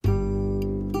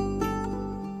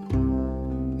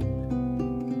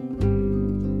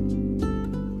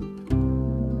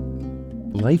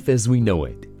Life as We Know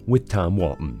It with Tom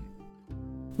Walton.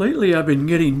 Lately, I've been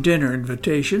getting dinner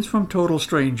invitations from total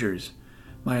strangers.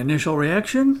 My initial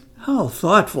reaction? How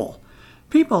thoughtful.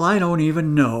 People I don't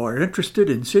even know are interested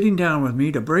in sitting down with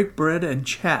me to break bread and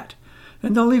chat,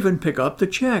 and they'll even pick up the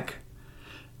check.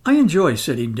 I enjoy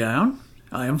sitting down.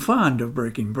 I am fond of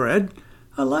breaking bread.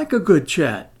 I like a good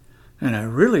chat, and I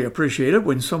really appreciate it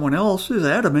when someone else is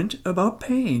adamant about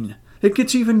paying. It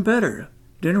gets even better.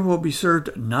 Dinner will be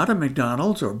served not at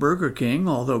McDonald's or Burger King,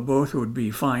 although both would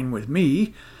be fine with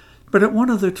me, but at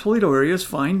one of the Toledo area's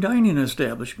fine dining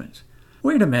establishments.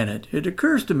 Wait a minute, it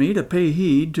occurs to me to pay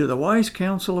heed to the wise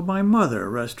counsel of my mother,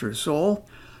 rest her soul,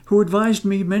 who advised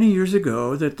me many years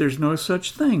ago that there's no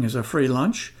such thing as a free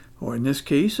lunch, or in this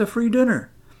case, a free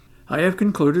dinner. I have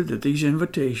concluded that these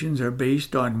invitations are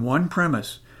based on one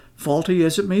premise, faulty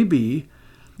as it may be,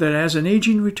 that as an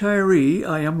aging retiree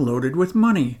I am loaded with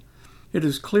money. It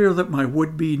is clear that my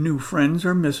would-be new friends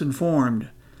are misinformed.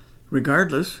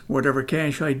 Regardless, whatever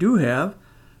cash I do have,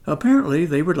 apparently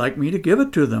they would like me to give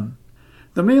it to them.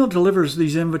 The mail delivers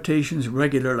these invitations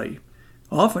regularly.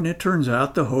 Often it turns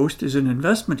out the host is an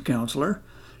investment counselor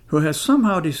who has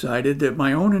somehow decided that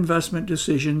my own investment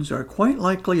decisions are quite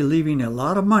likely leaving a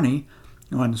lot of money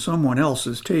on someone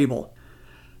else's table.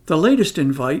 The latest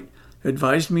invite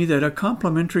advised me that a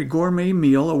complimentary gourmet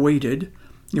meal awaited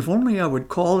if only I would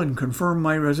call and confirm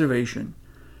my reservation.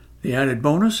 The added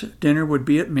bonus, dinner would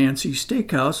be at Mancy's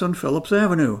Steakhouse on Phillips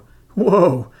Avenue.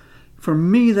 Whoa! For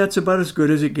me, that's about as good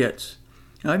as it gets.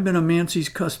 I've been a Mancy's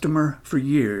customer for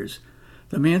years.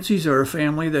 The Mancys are a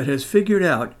family that has figured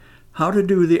out how to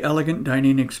do the elegant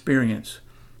dining experience.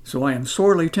 So I am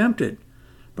sorely tempted.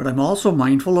 But I'm also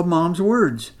mindful of Mom's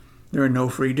words. There are no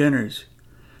free dinners.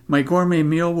 My gourmet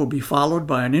meal will be followed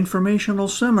by an informational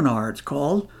seminar, it's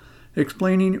called,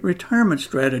 explaining retirement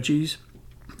strategies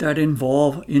that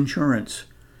involve insurance.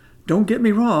 Don't get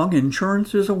me wrong,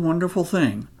 insurance is a wonderful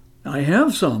thing. I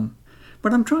have some,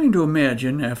 but I'm trying to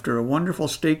imagine, after a wonderful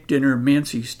steak dinner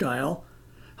Mancy style,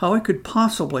 how I could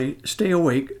possibly stay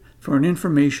awake for an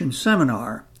information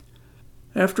seminar.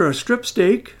 After a strip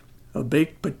steak, a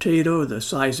baked potato the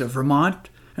size of Vermont,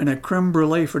 and a creme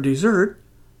brulee for dessert,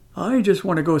 I just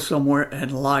want to go somewhere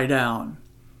and lie down.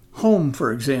 Home,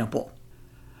 for example.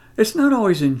 It's not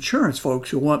always insurance folks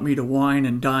who want me to wine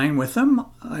and dine with them.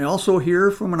 I also hear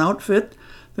from an outfit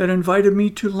that invited me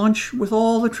to lunch with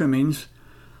all the trimmings.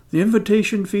 The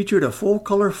invitation featured a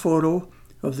full-color photo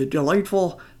of the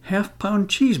delightful half-pound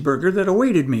cheeseburger that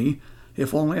awaited me,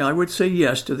 if only I would say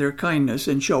yes to their kindness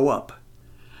and show up.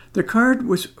 The card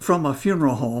was from a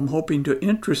funeral home hoping to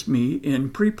interest me in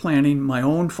pre-planning my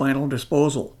own final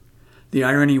disposal. The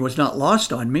irony was not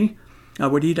lost on me. I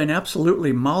would eat an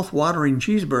absolutely mouth-watering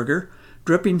cheeseburger,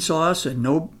 dripping sauce and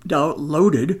no doubt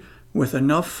loaded with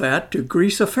enough fat to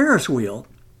grease a Ferris wheel.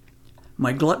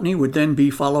 My gluttony would then be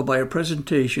followed by a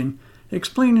presentation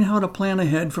explaining how to plan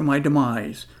ahead for my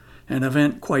demise, an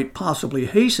event quite possibly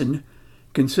hastened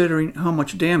considering how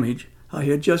much damage I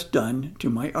had just done to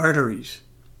my arteries.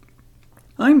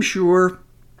 I'm sure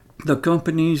the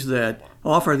companies that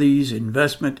offer these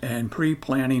investment and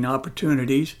pre-planning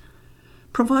opportunities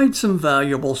provide some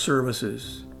valuable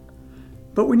services,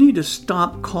 but we need to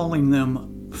stop calling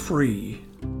them free.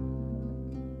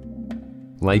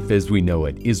 Life as We Know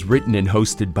It is written and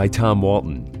hosted by Tom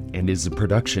Walton and is a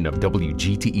production of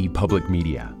WGTE Public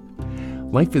Media.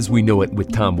 Life as We Know It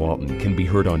with Tom Walton can be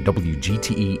heard on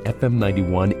WGTE FM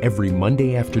 91 every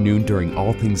Monday afternoon during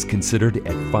All Things Considered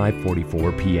at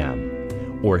 5:44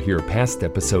 p.m. or hear past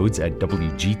episodes at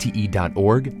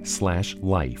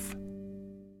wgte.org/life.